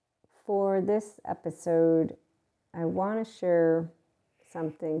For this episode, I want to share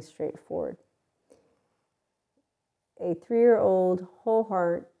something straightforward. A 3-year-old whole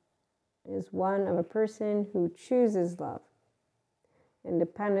heart is one of a person who chooses love,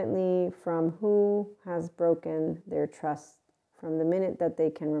 independently from who has broken their trust from the minute that they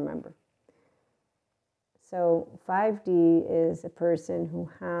can remember. So 5D is a person who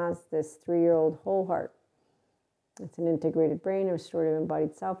has this 3-year-old whole heart. It's an integrated brain, a restorative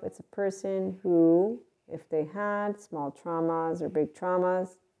embodied self. It's a person who, if they had small traumas or big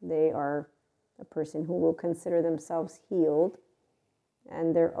traumas, they are a person who will consider themselves healed.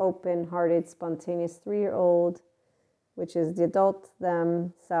 And they're open-hearted, spontaneous 3-year-old, which is the adult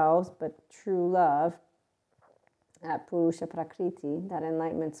themselves, but true love, at Purusha Prakriti, that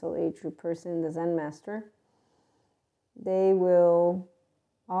enlightenment soul age group person, the Zen master. They will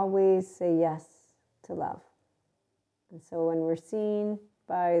always say yes to love. And so when we're seen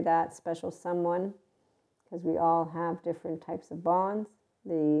by that special someone, because we all have different types of bonds,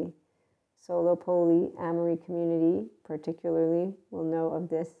 the socio-pol-eco community particularly will know of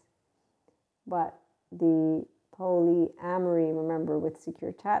this. But the polyamory, remember, with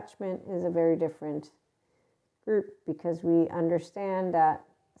secure attachment is a very different group, because we understand that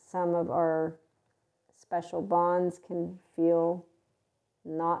some of our special bonds can feel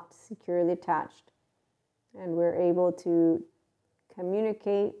not securely attached, and we're able to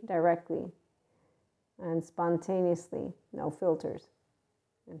communicate directly and spontaneously, no filters.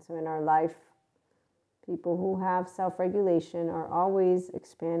 And so in our life, people who have self-regulation are always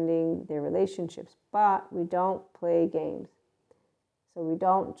expanding their relationships, but we don't play games. So we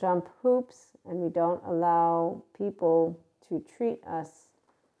don't jump hoops, and we don't allow people to treat us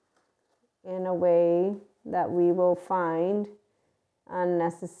in a way that we will find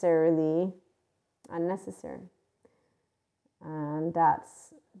unnecessary. And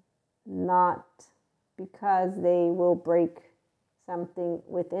that's not because they will break something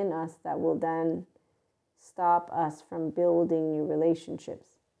within us that will then stop us from building new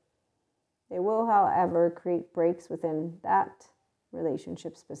relationships. They will, however, create breaks within that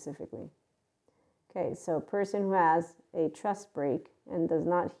relationship specifically. Okay, so a person who has a trust break and does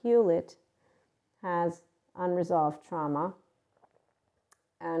not heal it has unresolved trauma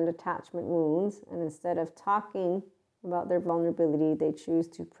and attachment wounds, and instead of talking about their vulnerability, they choose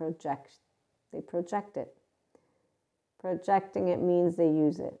to project. They project it. Projecting it means they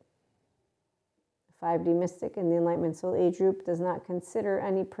use it. The 5D mystic in the Enlightenment Soul Age group does not consider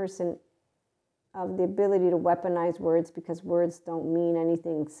any person of the ability to weaponize words, because words don't mean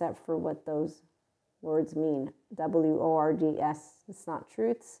anything except for what those words mean. WORDS. It's not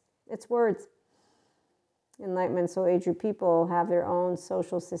truths, it's words. Enlightenment Soul Age group people have their own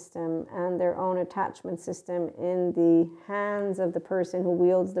social system and their own attachment system in the hands of the person who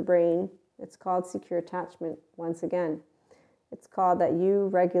wields the brain. It's called secure attachment. Once again, it's called that you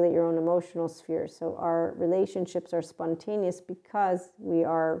regulate your own emotional sphere. So our relationships are spontaneous because we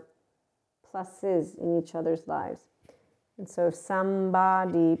are pluses in each other's lives. And so if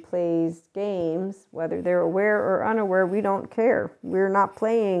somebody plays games, whether they're aware or unaware, we don't care. We're not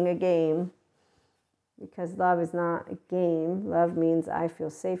playing a game, because love is not a game. Love means I feel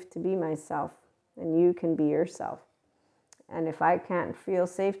safe to be myself, and you can be yourself. And if I can't feel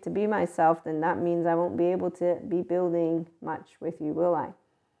safe to be myself, then that means I won't be able to be building much with you, will I?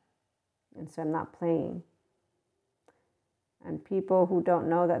 And so I'm not playing. And people who don't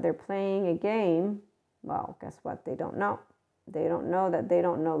know that they're playing a game, well, guess what? They don't know. They don't know that they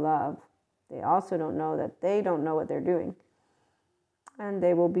don't know love. They also don't know that they don't know what they're doing. And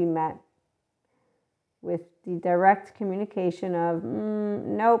they will be met with the direct communication of,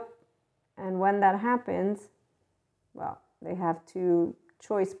 nope. And when that happens, well, they have 2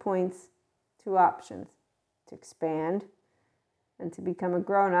 choice points, 2 options: to expand and to become a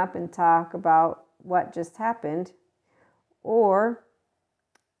grown-up and talk about what just happened, or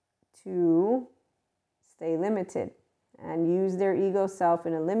to stay limited and use their ego self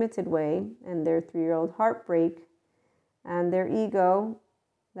in a limited way, and their 3-year-old heartbreak and their ego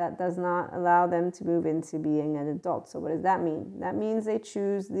that does not allow them to move into being an adult. So what does that mean? That means they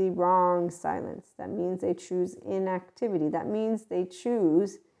choose the wrong silence. That means they choose inactivity. That means they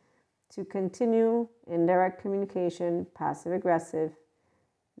choose to continue in direct communication, passive-aggressive,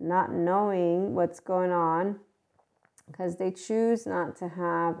 not knowing what's going on, because they choose not to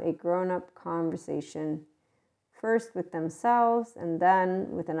have a grown-up conversation, first with themselves and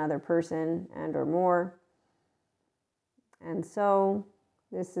then with another person and or more. And so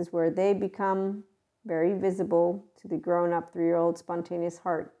this is where they become very visible to the grown-up 3-year-old spontaneous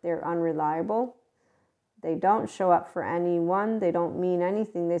heart. They're unreliable. They don't show up for anyone. They don't mean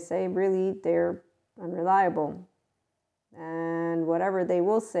anything. They say, really, they're unreliable. And whatever they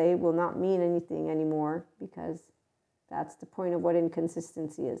will say will not mean anything anymore, because that's the point of what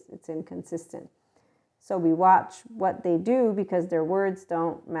inconsistency is. It's inconsistent. So we watch what they do because their words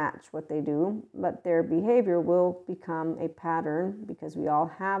don't match what they do, but their behavior will become a pattern, because we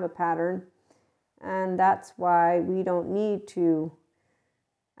all have a pattern. And that's why we don't need to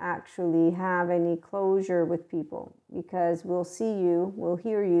actually have any closure with people, because we'll see you, we'll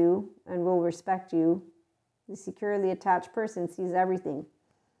hear you, and we'll respect you. The securely attached person sees everything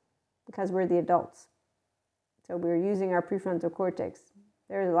because we're the adults. So we're using our prefrontal cortex.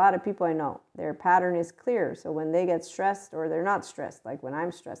 There's a lot of people I know, their pattern is clear. So when they get stressed, or they're not stressed, like when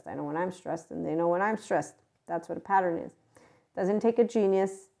I'm stressed, I know when I'm stressed, and they know when I'm stressed. That's what a pattern is. Doesn't take a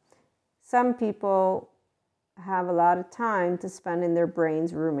genius. Some people have a lot of time to spend in their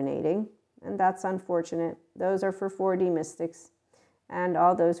brains ruminating, and that's unfortunate. Those are for 4D mystics and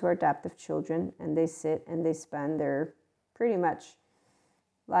all those who are adaptive children, and they sit and they spend their pretty much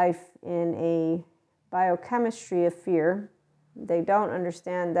life in a biochemistry of fear. They don't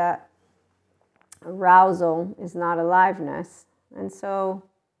understand that arousal is not aliveness, and so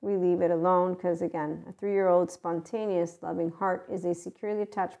we leave it alone, because again, a 3-year-old spontaneous loving heart is a securely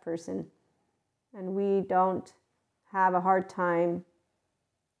attached person. And we don't have a hard time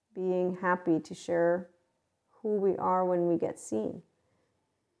being happy to share who we are when we get seen.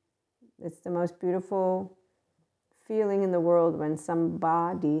 It's the most beautiful feeling in the world when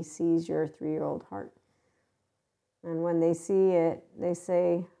somebody sees your 3-year-old heart. And when they see it, they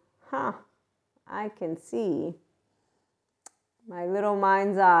say, I can see my little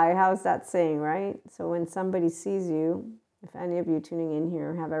mind's eye. How's that saying, right? So when somebody sees you, if any of you tuning in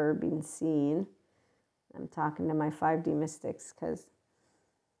here have ever been seen, I'm talking to my 5D mystics, because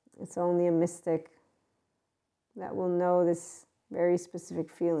it's only a mystic that will know this very specific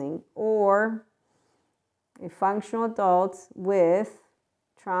feeling, or a functional adult with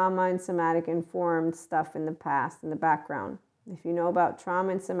trauma and somatic informed stuff in the past, in the background. If you know about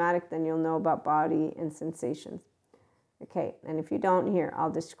trauma and somatic, then you'll know about body and sensations. Okay, and if you don't, here,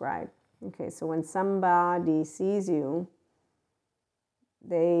 I'll describe. Okay, so when somebody sees you,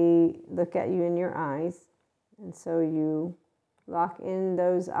 they look at you in your eyes, and so you lock in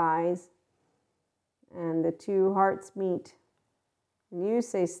those eyes, and the two hearts meet. And you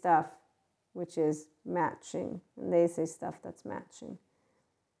say stuff which is matching, and they say stuff that's matching.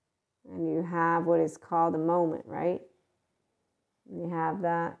 And you have what is called a moment, right? And you have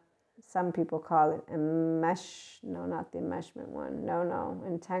that. Some people call it no, not the enmeshment one. No,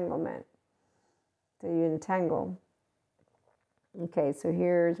 entanglement. So you entangle. Okay, so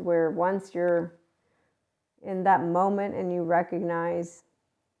here's where once you're in that moment and you recognize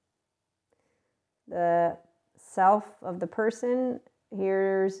the self of the person,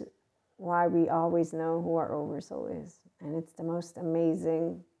 here's why we always know who our oversoul is. And it's the most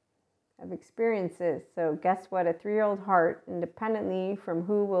amazing of experiences. So guess what? A 3-year-old heart, independently from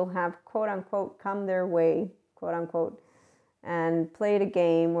who will have, quote unquote, come their way, quote unquote, and played a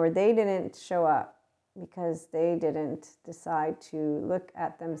game where they didn't show up because they didn't decide to look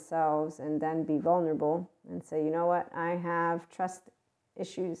at themselves and then be vulnerable and say, you know what, I have trust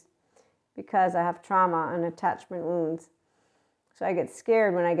issues because I have trauma and attachment wounds. So I get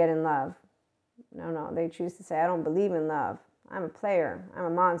scared when I get in love. No, they choose to say, I don't believe in love. I'm a player. I'm a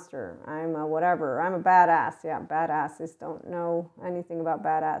monster. I'm a whatever. I'm a badass. Yeah, badasses don't know anything about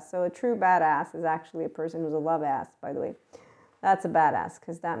badass. So a true badass is actually a person who's a love ass, by the way. That's a badass,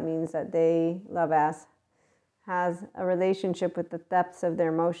 because that means that they, love ass, has a relationship with the depths of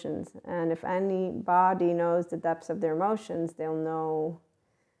their emotions. And if anybody knows the depths of their emotions, they'll know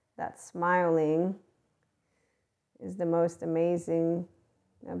that smiling is the most amazing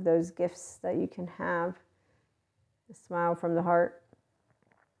of those gifts that you can have. A smile from the heart,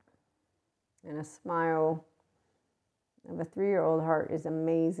 and a smile of a 3-year-old heart is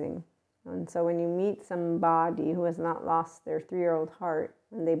amazing. And so when you meet somebody who has not lost their 3-year-old heart,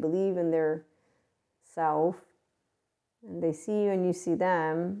 and they believe in their self, and they see you and you see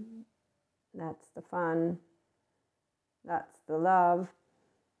them, that's the fun, that's the love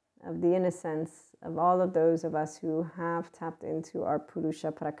of the innocence of all of those of us who have tapped into our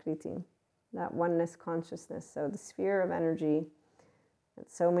Purusha Prakriti, that oneness consciousness. So the sphere of energy that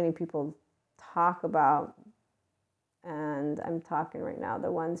so many people talk about, and I'm talking right now,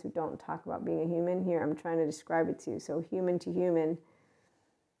 the ones who don't talk about being a human, here I'm trying to describe it to you. So human to human,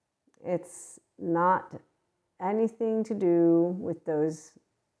 it's not anything to do with those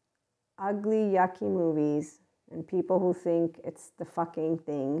ugly, yucky movies and people who think it's the fucking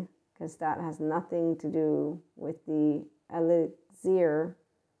thing, because that has nothing to do with the elixir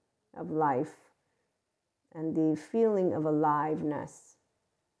of life and the feeling of aliveness.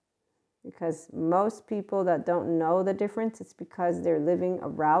 Because most people that don't know the difference, it's because they're living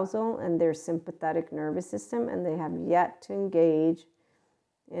arousal and their sympathetic nervous system, and they have yet to engage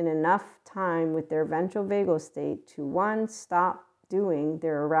in enough time with their ventral vagal state to, one, stop doing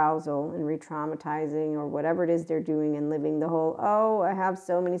their arousal and re-traumatizing or whatever it is they're doing and living the whole, oh, I have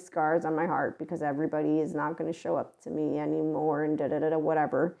so many scars on my heart because everybody is not going to show up to me anymore and da-da-da-da,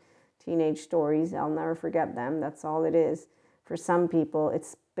 whatever. Teenage stories, I'll never forget them. That's all it is. For some people,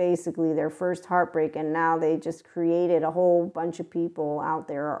 it's basically their first heartbreak, and now they just created a whole bunch of people out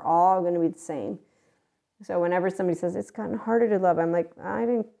there are all going to be the same. So whenever somebody says, it's gotten harder to love, I'm like, I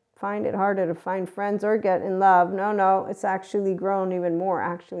didn't find it harder to find friends or get in love. No, it's actually grown even more.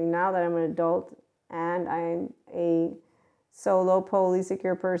 Actually, now that I'm an adult and I'm a solo, poly,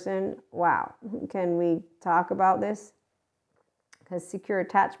 secure person, wow, can we talk about this? Because secure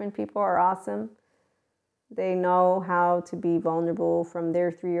attachment people are awesome. They know how to be vulnerable from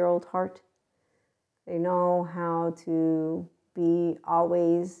their 3-year-old heart. They know how to be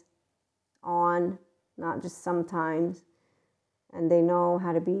always on, not just sometimes. And they know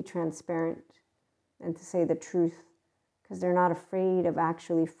how to be transparent and to say the truth because they're not afraid of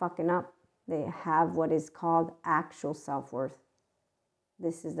actually fucking up. They have what is called actual self-worth.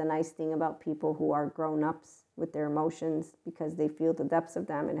 This is the nice thing about people who are grown-ups with their emotions, because they feel the depths of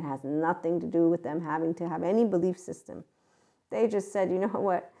them, and it has nothing to do with them having to have any belief system. They just said, you know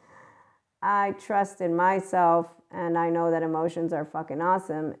what? I trust in myself, and I know that emotions are fucking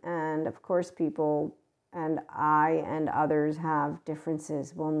awesome. And of course, people and I and others have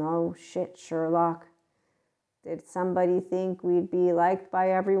differences. Well, no shit, Sherlock. Did somebody think we'd be liked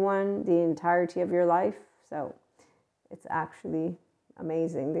by everyone the entirety of your life? So it's actually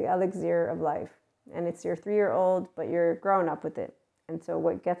amazing, the elixir of life. And it's your 3-year-old, but you're grown up with it. And so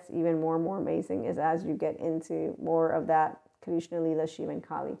what gets even more and more amazing is as you get into more of that Krishna Leela, Shiva and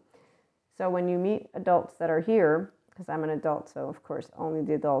Kali. So when you meet adults that are here, because I'm an adult, so of course only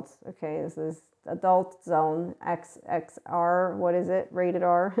the adults. Okay, this is adult zone, XXR, what is it? Rated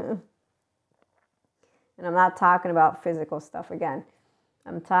R. And I'm not talking about physical stuff again.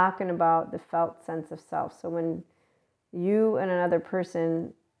 I'm talking about the felt sense of self. So when you and another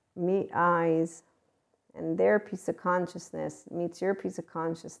person meet eyes and their piece of consciousness meets your piece of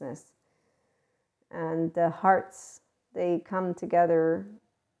consciousness, and the hearts, they come together,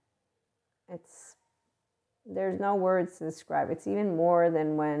 there's no words to describe. It's even more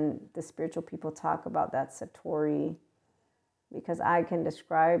than when the spiritual people talk about that satori, because I can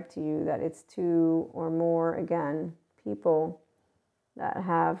describe to you that it's 2 or more, again, people that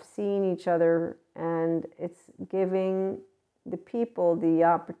have seen each other, and it's giving the people the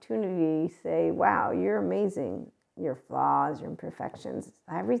opportunity to say, wow, you're amazing. Your flaws, your imperfections,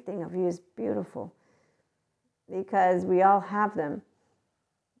 everything of you is beautiful, because we all have them.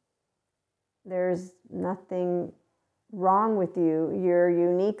 There's nothing wrong with you. You're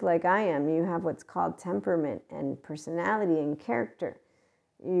unique like I am. You have what's called temperament and personality and character.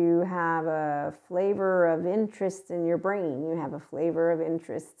 You have a flavor of interest in your brain. You have a flavor of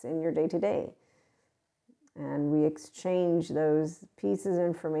interests in your day-to-day. And we exchange those pieces of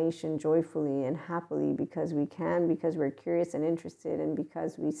information joyfully and happily because we can, because we're curious and interested, and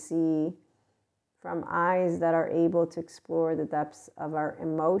because we see from eyes that are able to explore the depths of our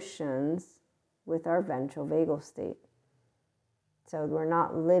emotions with our ventral vagal state. So we're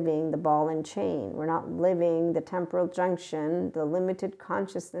not living the ball and chain. We're not living the temporal junction, the limited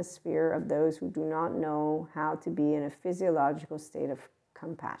consciousness sphere of those who do not know how to be in a physiological state of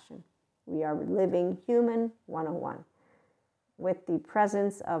compassion. We are living human 101 with the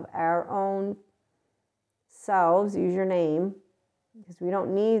presence of our own selves. Use your name, because we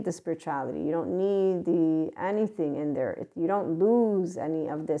don't need the spirituality. You don't need anything in there. You don't lose any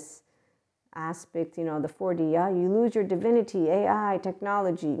of this aspect, the 4D. You lose your divinity, AI,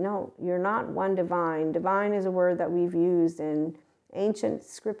 technology. No, you're not one divine. Divine is a word that we've used in ancient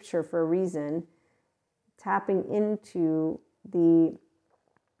scripture for a reason, tapping into the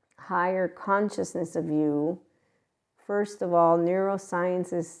higher consciousness of you. First of all,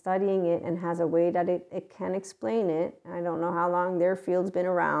 neuroscience is studying it and has a way that it can explain it. I don't know how long their field's been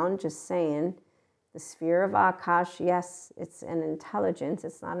around, just saying. The sphere of Akash, yes, it's an intelligence.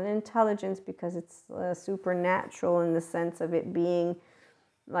 It's not an intelligence because it's supernatural in the sense of it being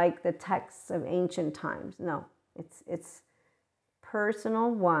like the texts of ancient times. No, it's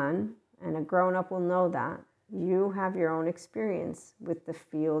personal, one, and a grown-up will know that. You have your own experience with the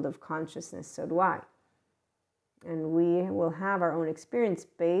field of consciousness, so do I. And we will have our own experience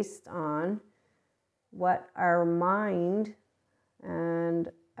based on what our mind and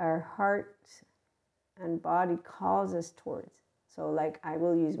our heart and body calls us towards. So like, I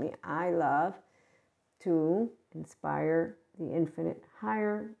will use me. I love to inspire the infinite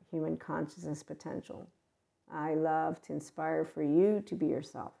higher human consciousness potential. I love to inspire for you to be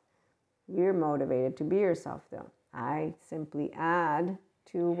yourself. You're motivated to be yourself though. I simply add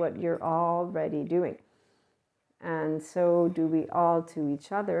to what you're already doing. And so do we all to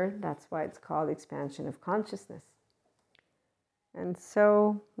each other. That's why it's called expansion of consciousness. And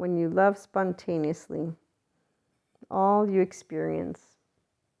so when you love spontaneously, all you experience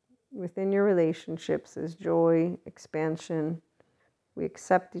within your relationships is joy, expansion. We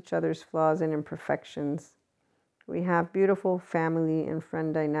accept each other's flaws and imperfections. We have beautiful family and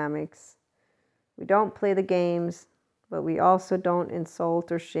friend dynamics. We don't play the games, but we also don't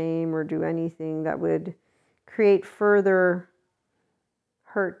insult or shame or do anything that would create further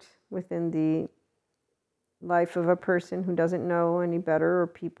hurt within the life of a person who doesn't know any better, or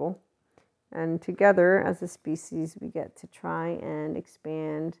people. And together as a species, we get to try and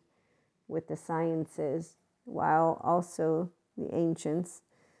expand with the sciences, while also the ancients,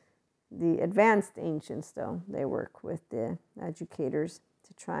 the advanced ancients though, they work with the educators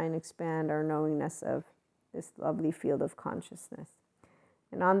to try and expand our knowingness of this lovely field of consciousness.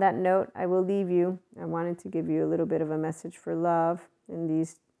 And on that note, I will leave you. I wanted to give you a little bit of a message for love in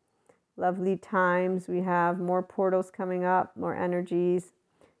these lovely times. We have more portals coming up, more energies.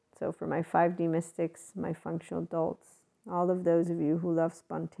 So for my 5D mystics, my functional adults, all of those of you who love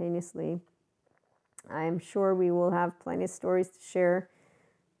spontaneously, I am sure we will have plenty of stories to share.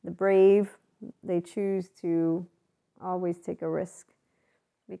 The brave, they choose to always take a risk,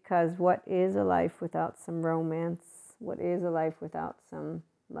 because what is a life without some romance? What is a life without some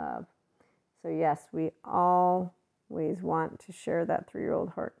love? So yes, we always want to share that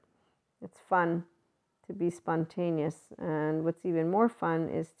 3-year-old heart. It's fun to be spontaneous, and what's even more fun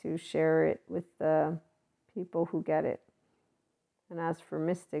is to share it with the people who get it. And as for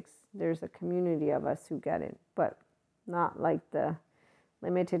mystics, there's a community of us who get it, but not like the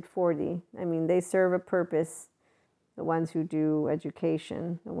limited 40. I mean, they serve a purpose. The ones who do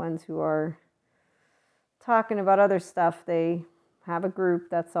education, the ones who are talking about other stuff, they have a group,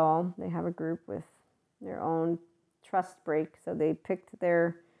 that's all. They have a group with their own trust break. So they picked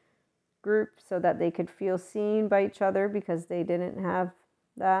their group so that they could feel seen by each other, because they didn't have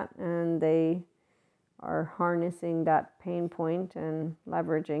that, and they are harnessing that pain point and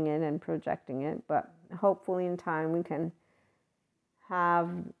leveraging it and projecting it. But hopefully in time we can have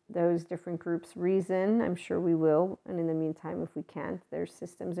those different groups reason. I'm sure we will. And in the meantime, if we can't, there's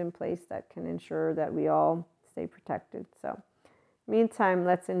systems in place that can ensure that we all stay protected. So meantime,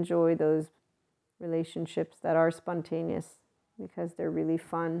 let's enjoy those relationships that are spontaneous, because they're really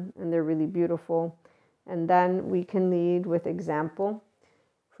fun and they're really beautiful. And then we can lead with example.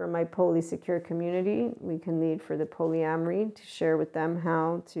 For my polysecure community, we can lead for the polyamory, to share with them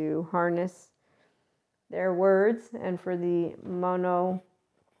how to harness their words. And for the monoamory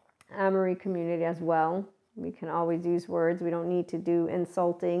community as well, we can always use words. We don't need to do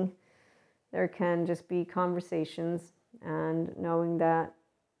insulting. There can just be conversations, and knowing that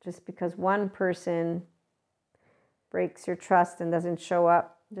just because one person breaks your trust and doesn't show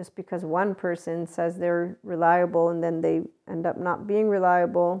up, just because one person says they're reliable and then they end up not being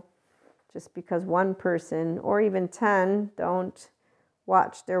reliable, just because one person or even 10 don't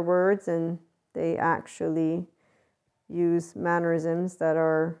watch their words and they actually use mannerisms that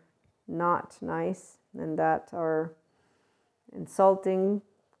are not nice and that are insulting,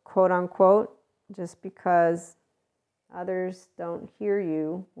 quote unquote, just because others don't hear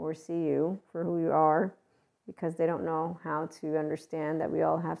you or see you for who you are, because they don't know how to understand that we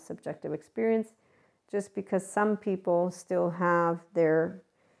all have subjective experience. Just because some people still have their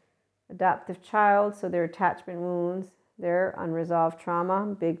adoptive child, so their attachment wounds, their unresolved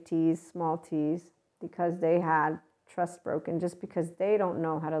trauma, big T's, small t's, because they had trust broken, just because they don't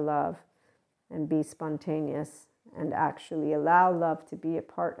know how to love and be spontaneous and actually allow love to be a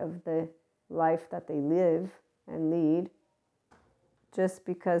part of the life that they live and lead. Just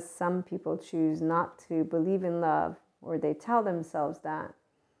because some people choose not to believe in love, or they tell themselves that,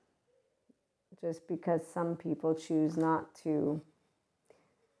 just because some people choose not to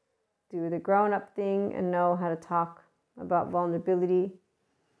do the grown-up thing and know how to talk about vulnerability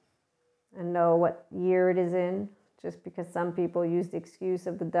and know what year it is in, just because some people use the excuse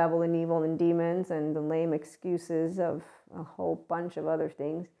of the devil and evil and demons and the lame excuses of a whole bunch of other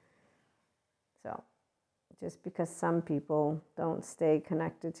things. So just because some people don't stay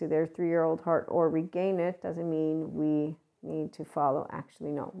connected to their 3-year-old heart or regain it doesn't mean we need to follow.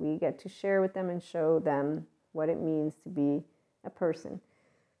 Actually, no, we get to share with them and show them what it means to be a person,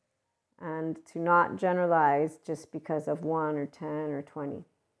 and to not generalize just because of 1 or 10 or 20.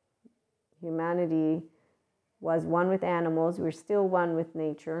 Humanity was one with animals. We're still one with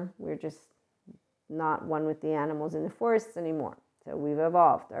nature. We're just not one with the animals in the forests anymore. So we've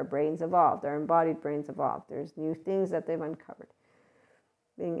evolved. Our brains evolved. Our embodied brains evolved. There's new things that they've uncovered.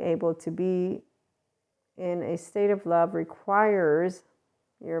 Being able to be in a state of love requires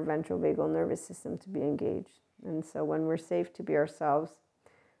your ventral vagal nervous system to be engaged. And so when we're safe to be ourselves,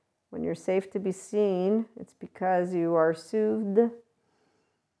 when you're safe to be seen, it's because you are soothed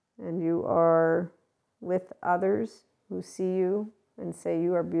and you are with others who see you and say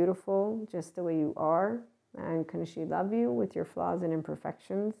you are beautiful just the way you are, and unconditionally love you with your flaws and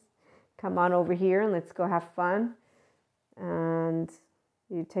imperfections. Come on over here and let's go have fun. And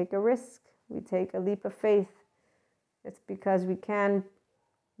you take a risk. We take a leap of faith. It's because we can.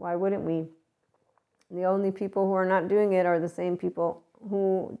 Why wouldn't we? The only people who are not doing it are the same people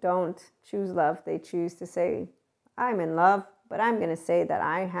who don't choose love. They choose to say, I'm in love, but I'm going to say that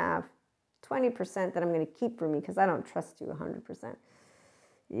I have 20% that I'm going to keep for me because I don't trust you 100%.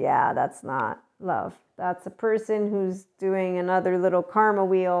 Yeah, that's not love. That's a person who's doing another little karma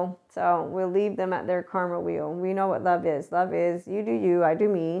wheel. So we'll leave them at their karma wheel. We know what love is. Love is you do you, I do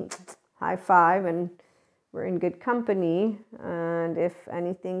me. High five, and we're in good company. And if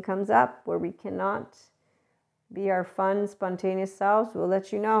anything comes up where we cannot be our fun, spontaneous selves, we'll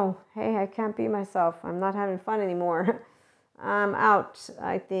let you know. Hey, I can't be myself. I'm not having fun anymore. I'm out,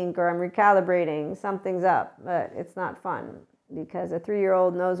 I think, or I'm recalibrating. Something's up, but it's not fun. Because a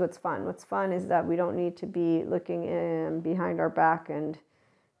 3-year-old knows what's fun. What's fun is that we don't need to be looking in behind our back and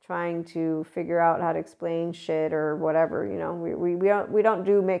trying to figure out how to explain shit or whatever. You know, we don't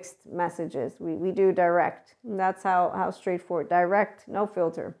do mixed messages. We do direct. And that's how straightforward. Direct, no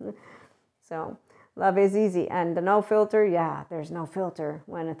filter. So love is easy. And the no filter, yeah, there's no filter.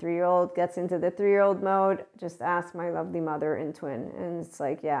 When a 3-year-old gets into the 3-year-old mode, just ask my lovely mother and twin. And it's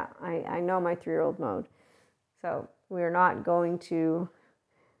like, yeah, I know my 3-year-old mode. So we're not going to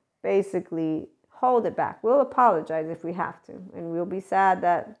basically hold it back. We'll apologize if we have to. And we'll be sad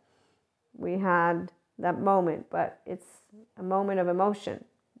that we had that moment. But it's a moment of emotion.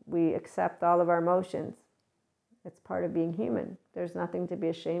 We accept all of our emotions. It's part of being human. There's nothing to be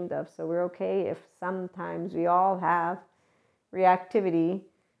ashamed of. So we're okay if sometimes we all have reactivity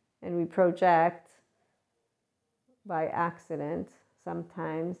and we project by accident.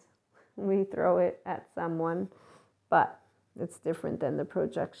 Sometimes we throw it at someone. But it's different than the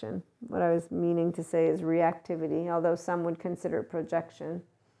projection. What I was meaning to say is reactivity, although some would consider it projection.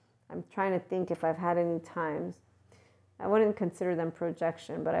 I'm trying to think if I've had any times. I wouldn't consider them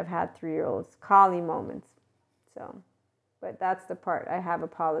projection, but I've had 3-year-olds, Kali moments. So, but that's the part I have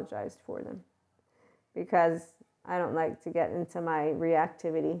apologized for them. Because I don't like to get into my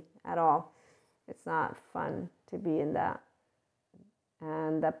reactivity at all. It's not fun to be in that.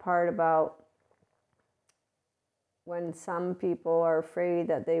 And that part about when some people are afraid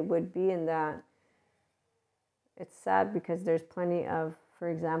that they would be in that, it's sad because there's plenty of, for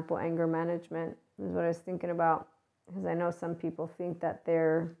example, anger management is what I was thinking about. Because I know some people think that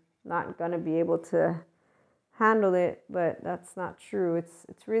they're not going to be able to handle it, but that's not true.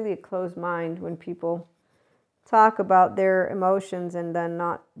 It's really a closed mind when people talk about their emotions and then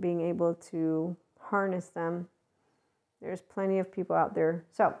not being able to harness them. There's plenty of people out there.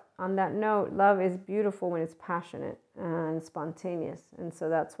 So on that note, love is beautiful when it's passionate and spontaneous. And so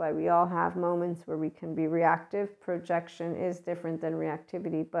that's why we all have moments where we can be reactive. Projection is different than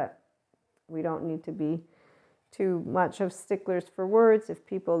reactivity, but we don't need to be too much of sticklers for words. If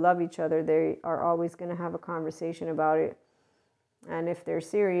people love each other, they are always going to have a conversation about it. And if they're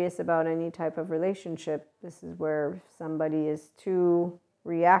serious about any type of relationship, this is where somebody is too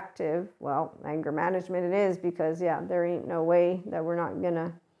reactive, well, anger management it is, because yeah, there ain't no way that we're not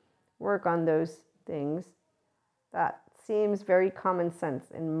gonna work on those things. That seems very common sense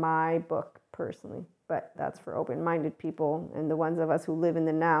in my book personally, but that's for open-minded people and the ones of us who live in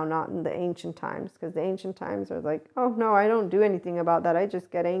the now, not in the ancient times, because the ancient times are like, oh no, I don't do anything about that, I just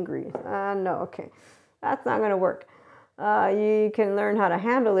get angry. No, okay, that's not gonna work. You can learn how to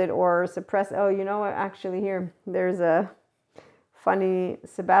handle it or suppress. Oh, you know what, actually here there's a funny,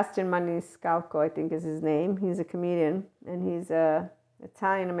 Sebastian Maniscalco, I think is his name. He's a comedian, and he's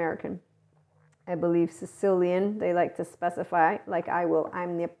Italian-American. I believe Sicilian, they like to specify, like I will.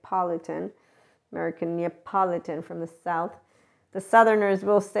 I'm Neapolitan, American Neapolitan from the South. the Southerners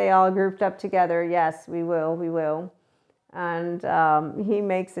will stay all grouped up together. Yes, we will. And he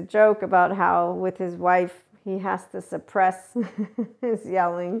makes a joke about how with his wife, he has to suppress his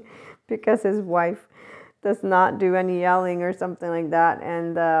yelling because his wife does not do any yelling or something like that.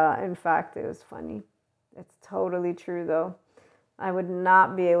 And in fact, it was funny. It's totally true, though. I would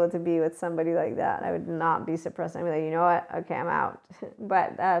not be able to be with somebody like that. I would not be suppressed. I'd be like, you know what? Okay, I'm out.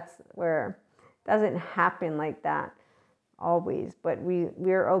 But that's where it doesn't happen like that always. But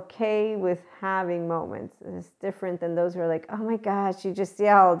we're okay with having moments. It's different than those who are like, oh my gosh, you just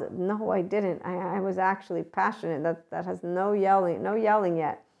yelled. No, I didn't. I was actually passionate. That has no yelling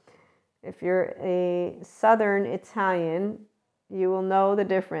yet. If you're a Southern Italian, you will know the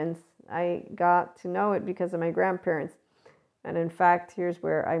difference. I got to know it because of my grandparents. And in fact, here's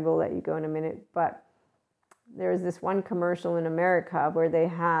where I will let you go in a minute. But there was this one commercial in America where they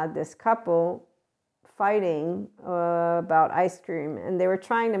had this couple fighting about ice cream. And they were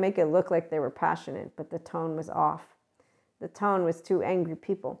trying to make it look like they were passionate, but the tone was off. The tone was two angry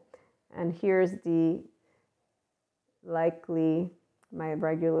people. And here's the likely, my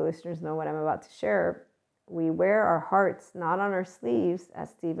regular listeners know what I'm about to share. We wear our hearts not on our sleeves, as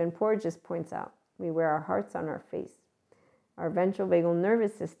Stephen Porges points out. We wear our hearts on our face. Our ventral vagal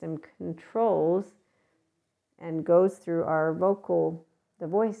nervous system controls and goes through our the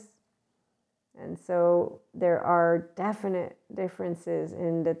voice. And so there are definite differences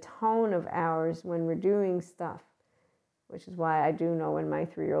in the tone of ours when we're doing stuff, which is why I do know when my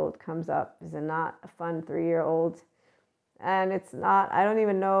 3-year-old comes up is not a fun 3-year-old. And it's not, I don't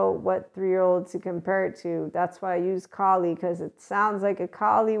even know what 3-year-old to compare it to. That's why I use Kali, because it sounds like a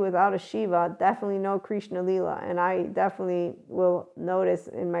Kali without a Shiva. Definitely no Krishna Leela. And I definitely will notice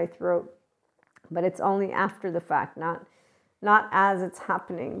in my throat. But it's only after the fact, not as it's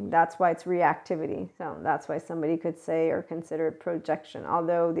happening. That's why it's reactivity. So that's why somebody could say or consider it projection.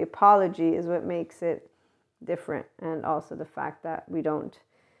 Although the apology is what makes it different. And also the fact that we don't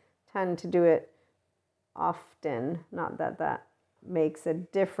tend to do it often. Not that makes a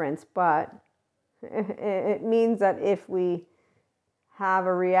difference, but it means that if we have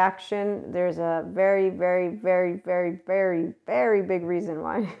a reaction, there's a very, very, very, very, very, very big reason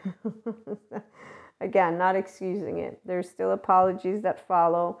why. Again, not excusing it. There's still apologies that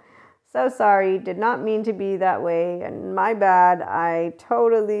follow. So sorry, did not mean to be that way, and my bad. I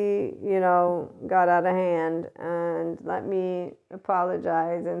totally, got out of hand, and let me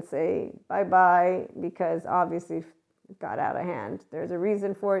apologize and say bye-bye, because obviously it got out of hand. There's a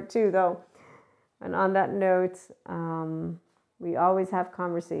reason for it too, though. And on that note, we always have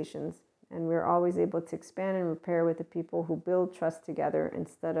conversations, and we're always able to expand and repair with the people who build trust together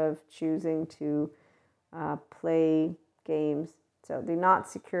instead of choosing to play games. So the not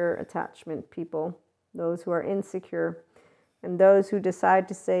secure attachment people, those who are insecure, and those who decide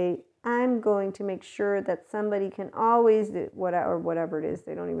to say, I'm going to make sure that somebody can always do whatever it is.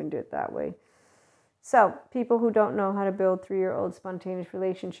 They don't even do it that way. So people who don't know how to build 3-year-old spontaneous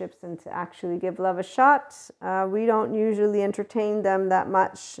relationships and to actually give love a shot, we don't usually entertain them that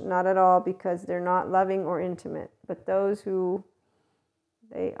much, not at all, because they're not loving or intimate. But those who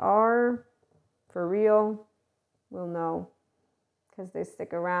they are for real will know, because they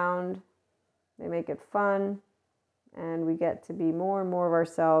stick around, they make it fun, and we get to be more and more of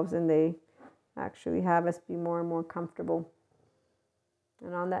ourselves, and they actually have us be more and more comfortable.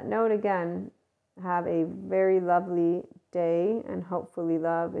 And on that note, again, have a very lovely day, and hopefully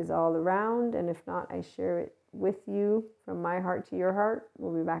love is all around. And if not, I share it with you from my heart to your heart.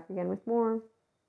 We'll be back again with more.